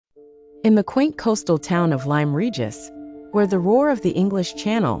In the quaint coastal town of Lyme Regis, where the roar of the English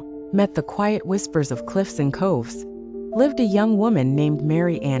Channel met the quiet whispers of cliffs and coves, lived a young woman named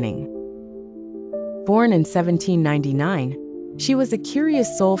Mary Anning. Born in 1799, she was a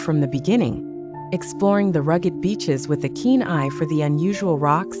curious soul from the beginning, exploring the rugged beaches with a keen eye for the unusual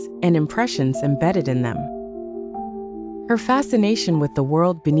rocks and impressions embedded in them. Her fascination with the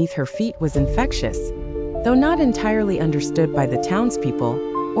world beneath her feet was infectious, though not entirely understood by the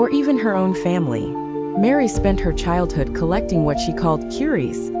townspeople or even her own family. Mary spent her childhood collecting what she called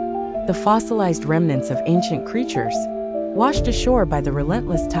curies, the fossilized remnants of ancient creatures, washed ashore by the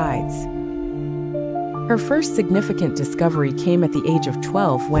relentless tides. Her first significant discovery came at the age of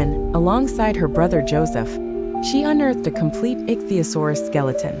 12 when, alongside her brother Joseph, she unearthed a complete ichthyosaurus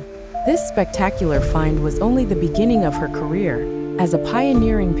skeleton. This spectacular find was only the beginning of her career as a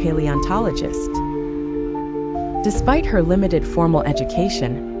pioneering paleontologist. Despite her limited formal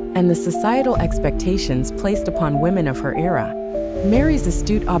education and the societal expectations placed upon women of her era, Mary's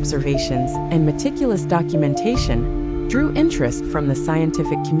astute observations and meticulous documentation drew interest from the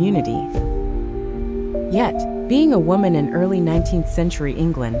scientific community. Yet, being a woman in early 19th century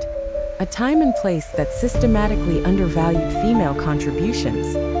England, a time and place that systematically undervalued female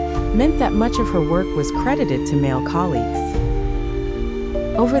contributions, meant that much of her work was credited to male colleagues.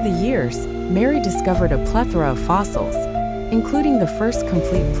 Over the years, Mary discovered a plethora of fossils, including the first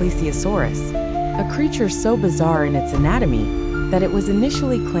complete plesiosaurus, a creature so bizarre in its anatomy that it was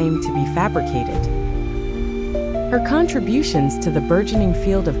initially claimed to be fabricated. Her contributions to the burgeoning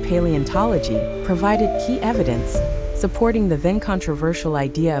field of paleontology provided key evidence supporting the then controversial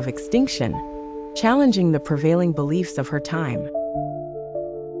idea of extinction, challenging the prevailing beliefs of her time.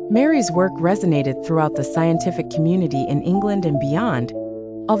 Mary's work resonated throughout the scientific community in England and beyond,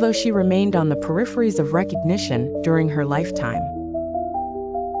 although she remained on the peripheries of recognition during her lifetime.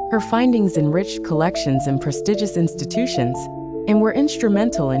 Her findings enriched collections in prestigious institutions and were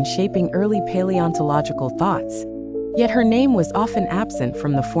instrumental in shaping early paleontological thoughts, yet her name was often absent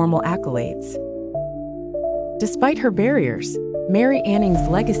from the formal accolades. Despite her barriers, Mary Anning's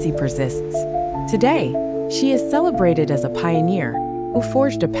legacy persists. Today, she is celebrated as a pioneer who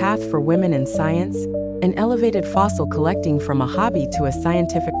forged a path for women in science and elevated fossil collecting from a hobby to a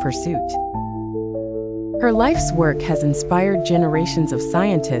scientific pursuit. Her life's work has inspired generations of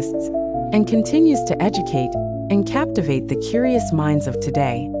scientists and continues to educate and captivate the curious minds of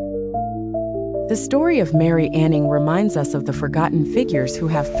today. The story of Mary Anning reminds us of the forgotten figures who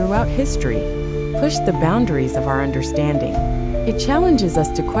have throughout history pushed the boundaries of our understanding. It challenges us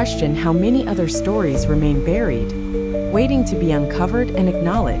to question how many other stories remain buried, waiting to be uncovered and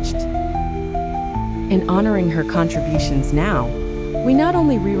acknowledged. In honoring her contributions now, we not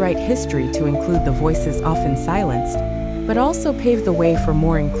only rewrite history to include the voices often silenced, but also pave the way for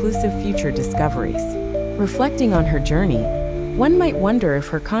more inclusive future discoveries. Reflecting on her journey, one might wonder if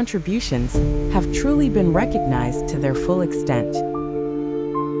her contributions have truly been recognized to their full extent.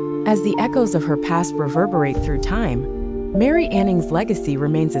 As the echoes of her past reverberate through time, Mary Anning's legacy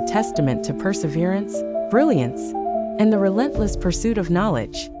remains a testament to perseverance, brilliance, and the relentless pursuit of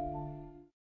knowledge.